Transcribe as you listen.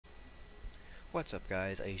What's up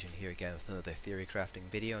guys, Asian here again with another theory crafting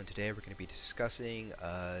video, and today we're going to be discussing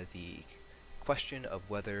the question of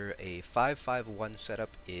whether a 5-5-1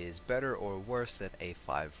 setup is better or worse than a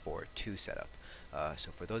 5-4-2 setup.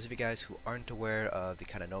 So for those of you guys who aren't aware of the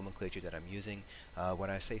kind of nomenclature that I'm using, when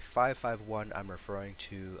I say 5-5-1, I'm referring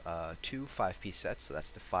to two 5-piece sets, so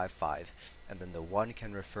that's the 5-5, and then the 1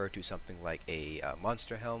 can refer to something like a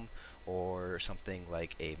monster helm, or something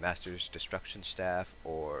like a Master's Destruction Staff,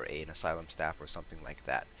 or an Asylum Staff, or something like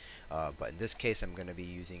that. But in this case, I'm going to be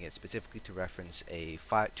using it specifically to reference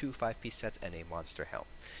two 5-piece sets and a Monster Helm.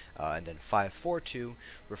 And then 5-4-2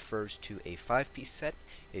 refers to a 5-piece set,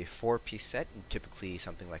 a 4-piece set, and typically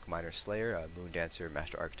something like Minor Slayer, Moon Dancer,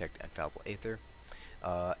 Master Architect, and Fallible Aether,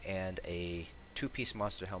 and a two-piece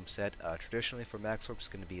Monster Helm set. Traditionally for Maxorp it's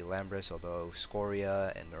going to be Lambris, although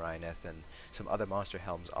Scoria and Narayaneth and some other Monster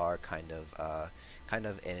Helms are kind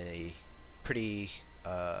of in a pretty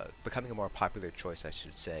becoming a more popular choice, I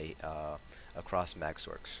should say, across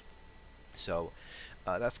Maxorps. So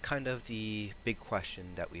that's kind of the big question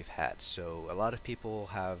that we've had. So a lot of people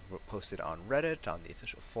have posted on Reddit, on the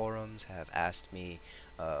official forums, have asked me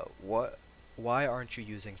why aren't you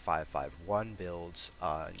using 551 builds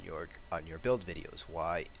on your build videos?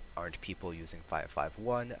 Why aren't people using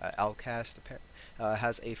 551? Alcast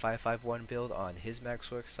has a 551 build on his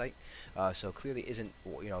Maxworks site, so clearly isn't,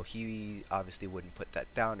 he obviously wouldn't put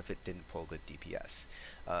that down if it didn't pull good DPS.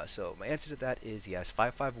 So my answer to that is yes,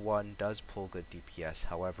 551 does pull good DPS.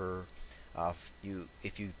 However,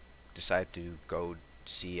 if you decide to go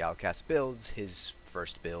see Alcat's builds, his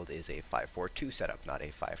first build is a 5-4-2 setup, not a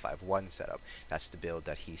 5-5-1 setup. That's the build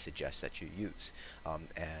that he suggests that you use.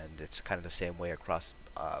 And it's kind of the same way across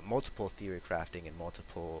multiple theory crafting and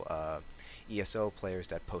multiple ESO players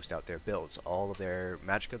that post out their builds. All of their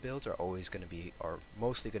Magicka builds are always going to be, or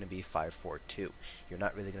mostly going to be 5-4-2. You're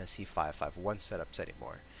not really going to see 5-5-1 setups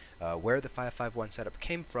anymore. Where the 5-5-1 setup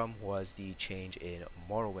came from was the change in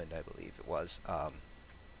Morrowind, I believe it was.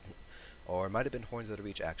 Or it might have been Horns of the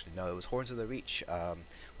Reach, actually. No, it was Horns of the Reach,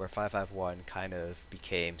 where 551 kind of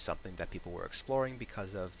became something that people were exploring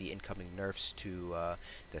because of the incoming nerfs to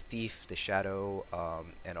the Thief, the Shadow,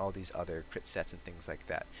 and all these other crit sets and things like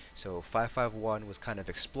that. So 551 was kind of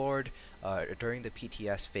explored during the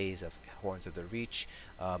PTS phase of Horns of the Reach,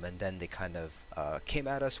 and then they kind of came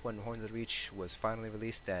at us when Horns of the Reach was finally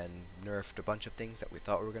released and nerfed a bunch of things that we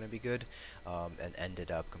thought were going to be good, and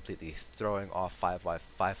ended up completely throwing off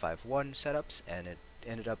 551 setups, and it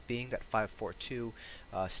ended up being that 542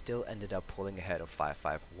 still ended up pulling ahead of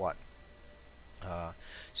 551.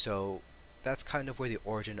 So that's kind of where the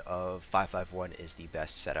origin of 551 is the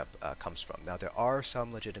best setup comes from. Now there are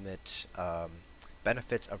some legitimate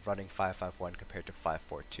benefits of running 551 compared to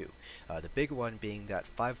 542. The big one being that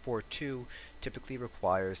 542 typically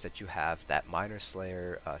requires that you have that Minor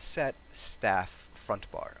Slayer set staff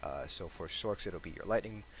front bar. So for Sorks it'll be your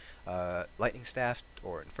Lightning Staff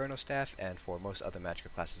or Inferno Staff, and for most other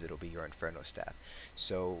Magicka classes it'll be your Inferno Staff.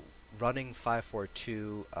 So running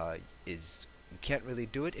 542 you can't really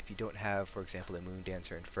do it if you don't have, for example, a Moon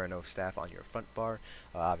Dancer Inferno staff on your front bar.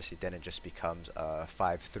 Obviously, then it just becomes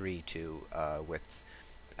 5-3-2 with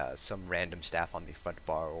some random staff on the front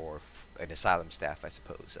bar, or an Asylum staff, I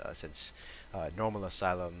suppose, since normal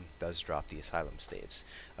Asylum does drop the Asylum staves.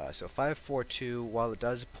 So 5-4-2, while it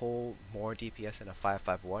does pull more DPS than a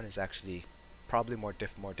 5-5-1, is actually probably more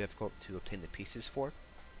difficult to obtain the pieces for.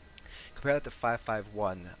 Compare that to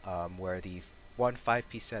 5-5-1, where the one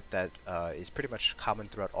 5-piece set that is pretty much common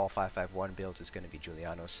throughout all 5-5-1 builds is going to be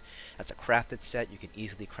Julianos. That's a crafted set. You can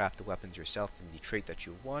easily craft the weapons yourself in the trait that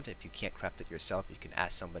you want. If you can't craft it yourself, you can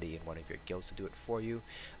ask somebody in one of your guilds to do it for you.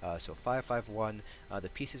 So 5-5-1, the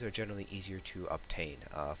pieces are generally easier to obtain.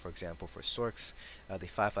 For example, for Sorks, the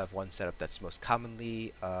 5-5-1 setup that's most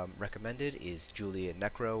commonly recommended is Julia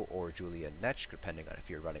Necro or Julia Netch, depending on if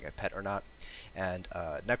you're running a pet or not. And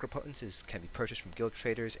Necropotence can be purchased from guild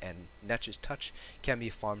traders, and Netch's Touch can be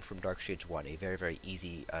farmed from Dark Shades 1, a very, very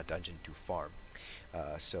easy dungeon to farm.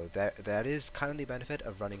 So that is kind of the benefit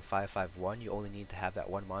of running 5-5-1. You only need to have that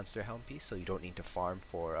one Monster Helm piece, so you don't need to farm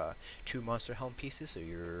for two Monster Helm pieces, so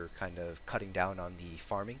you're kind of cutting down on the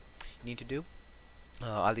farming you need to do,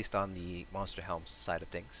 at least on the Monster Helm side of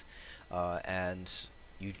things. And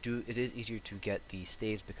it is easier to get the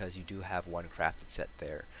staves because you do have one crafted set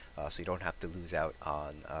there, so you don't have to lose out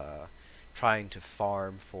on trying to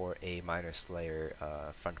farm for a Minor Slayer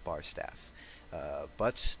front bar staff.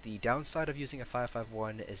 But the downside of using a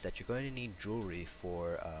 5-5-1 is that you're going to need jewelry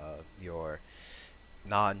for your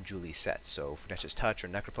non-Julie sets. So for Netch's Touch or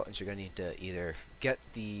Necropotence, you're going to need to either get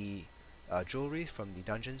the jewelry from the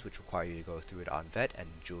dungeons, which require you to go through it on vet, and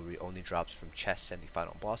jewelry only drops from chests and the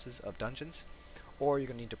final bosses of dungeons. Or you're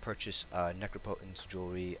going to need to purchase Necropotence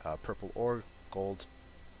jewelry, purple or gold,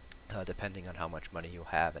 depending on how much money you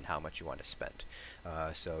have and how much you want to spend.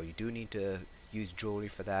 So you do need to use jewelry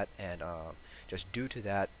for that, and just due to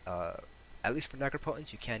that, at least for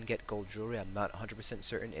Necropotence, you can get gold jewelry. I'm not 100%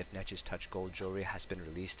 certain if Netch's Touch gold jewelry has been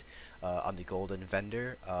released on the golden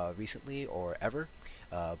vendor recently or ever,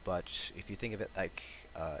 but if you think of it like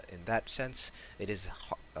in that sense, it is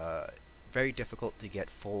very difficult to get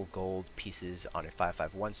full gold pieces on a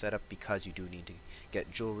 551 setup because you do need to get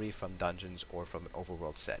jewelry from dungeons or from an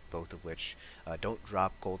overworld set, both of which don't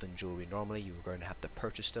drop golden jewelry normally. You're going to have to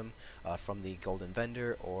purchase them from the golden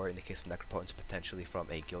vendor, or in the case of Necropotence, potentially from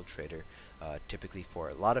a guild trader, typically for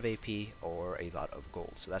a lot of AP or a lot of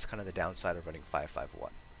gold. So that's kind of the downside of running 551.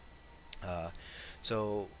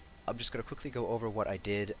 So I'm just going to quickly go over what I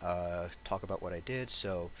did, talk about what I did.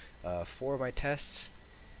 So for my tests,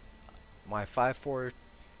 my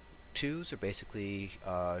 542s are basically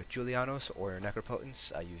Julianos or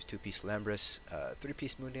Necropotence. I use 2-piece Lambris,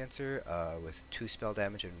 3-piece Moondancer with 2 spell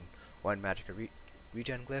damage and 1 magic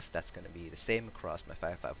regen glyph. That's going to be the same across my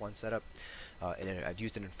 551 setup. And then I've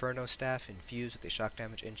used an Inferno Staff infused with a shock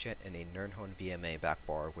damage enchant and a Nirnhorn VMA back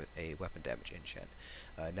bar with a weapon damage enchant.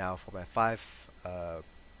 Now for my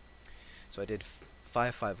so I did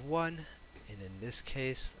 551, and in this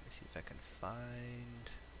case, let me see if I can find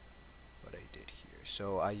what I did here.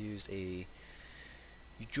 So I used a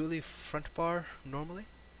Julie front bar normally,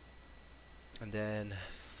 and then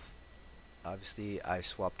obviously I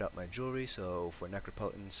swapped out my jewelry. So for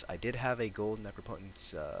Necropotence, I did have a gold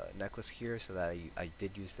Necropotence necklace here, so that I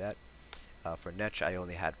did use that. For Netch, I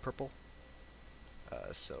only had purple.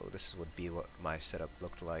 So this would be what my setup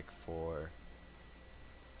looked like for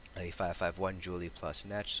a 551 jewelry plus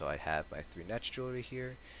Netch. So I have my 3 Netch jewelry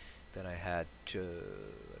here. Then I had to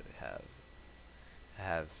what did I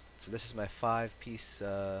have. So this is my 5-piece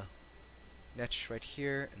Netch right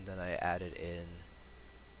here, and then I added in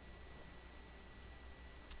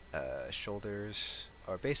shoulders,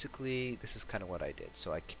 or basically this is kind of what I did.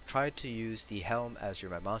 So I tried to use the helm as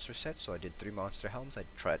my monster set, so I did 3 monster helms. I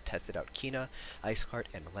tested out Kina, Iceheart,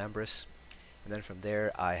 and Lambris, and then from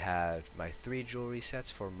there I had my 3 jewelry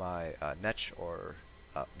sets for my Netch or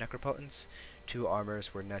Necropotence. 2 armors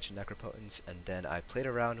for Netch and Necropotence, and then I played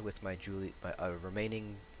around with my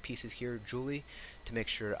remaining pieces here, Julie, to make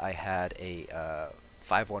sure I had a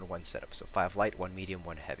 5-1-1 setup, so 5 light, 1 medium,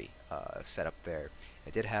 1 heavy setup there.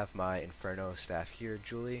 I did have my Inferno Staff here,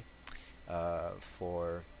 Julie,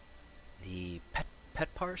 for the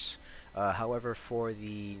pet parse. However, for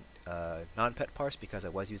the non-pet parse, because I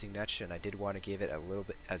was using Netch and I did want to give it a little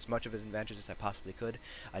bit, as much of an advantage as I possibly could,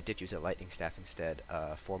 I did use a lightning staff instead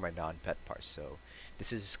for my non-pet parse. So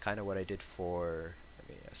this is kind of what I did for, let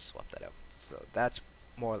me swap that out. So that's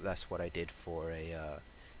more or less what I did for a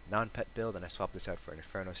non-pet build, and I swapped this out for an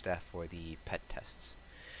Inferno Staff for the pet tests.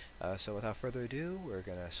 So without further ado, we're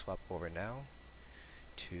going to swap over now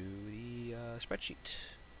to the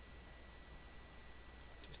spreadsheet.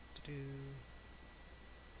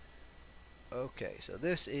 Okay, so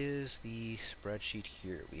this is the spreadsheet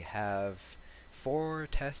here. We have 4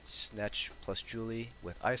 tests, Netch plus Julie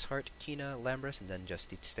with Iceheart, Kina, Lambris, and then just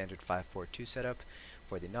the standard 542 setup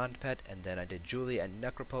for the non-pet, and then I did Julie and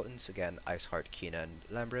Necropotence, again Iceheart, Kina, and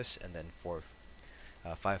Lambris, and then for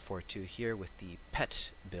 542 here with the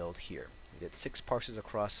pet build here. We did 6 parses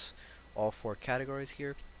across all 4 categories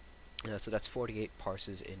here, so that's 48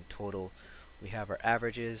 parses in total. We have our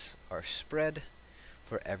averages, our spread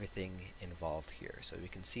for everything involved here. So we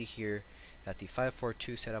can see here that the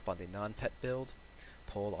 542 setup on the non-pet build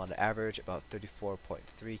pulled on average about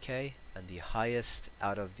 34.3k, and the highest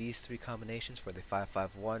out of these 3 combinations for the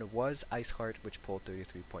 551 was Iceheart, which pulled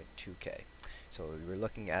 33.2k. So we're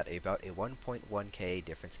looking at about a 1.1k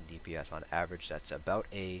difference in DPS on average. That's about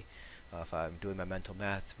a, if I'm doing my mental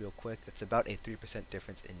math real quick, that's about a 3%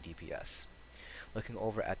 difference in DPS. Looking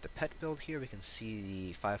over at the pet build here, we can see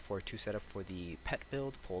the 542 setup for the pet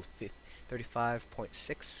build pulled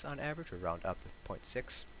 35.6 on average, or round up to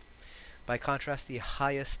 0.6. By contrast, the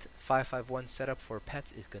highest 551 setup for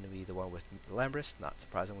pets is going to be the one with Lambris, not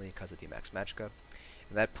surprisingly because of the Max Magicka,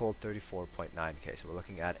 and that pulled 34.9k. So we're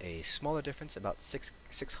looking at a smaller difference, about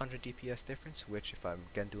 600 DPS difference, which, if I'm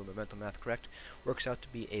again doing my mental math correct, works out to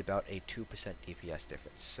be about a 2% DPS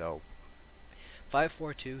difference. So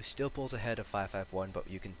 542 still pulls ahead of 551, but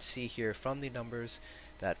you can see here from the numbers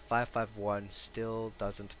that 551 still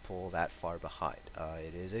doesn't pull that far behind.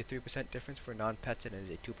 It is a 3% difference for non-pets and it is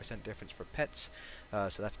a 2% difference for pets,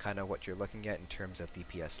 so that's kind of what you're looking at in terms of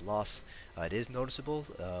DPS loss. It is noticeable,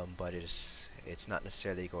 but it's not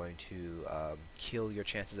necessarily going to kill your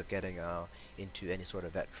chances of getting into any sort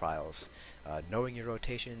of vet trials. Knowing your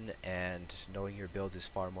rotation and knowing your build is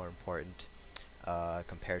far more important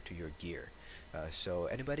compared to your gear. So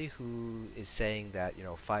anybody who is saying that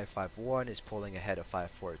 551 is pulling ahead of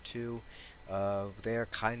 542, they're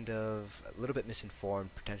kind of a little bit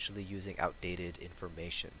misinformed, potentially using outdated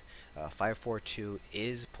information. 542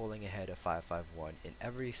 is pulling ahead of 551 in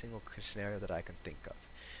every single scenario that I can think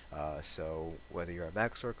of. So whether you're a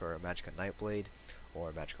Magsork or a Magicka Nightblade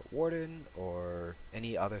or a Magicka Warden or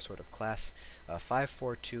any other sort of class,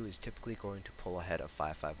 542 is typically going to pull ahead of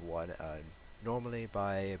 551. Normally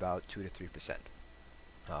by about 2 to 3%.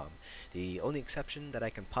 The only exception that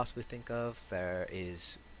I can possibly think of there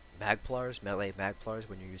is Magplars, melee Magplars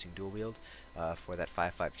when you're using dual wield for that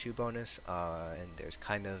 552 bonus, and there's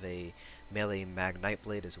kind of a melee Mag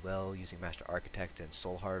Nightblade as well using Master Architect and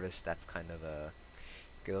Soul Harvest. That's kind of a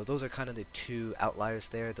those are kind of the two outliers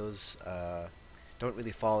there. Those don't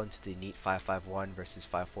really fall into the neat 551 versus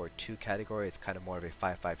 542 category. It's kind of more of a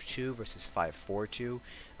 552 versus 542.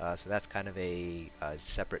 So that's kind of a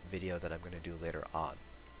separate video that I'm going to do later on.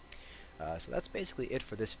 So that's basically it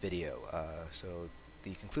for this video. So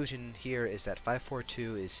the conclusion here is that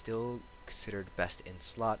 542 is still considered best in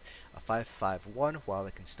slot. A 551, while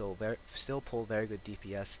it can still pull very good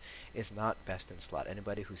DPS, is not best in slot.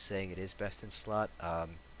 Anybody who's saying it is best in slot,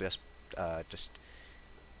 just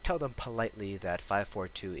tell them politely that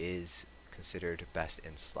 542 is considered best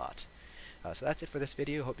in slot. So that's it for this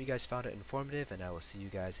video. Hope you guys found it informative, and I will see you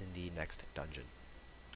guys in the next dungeon.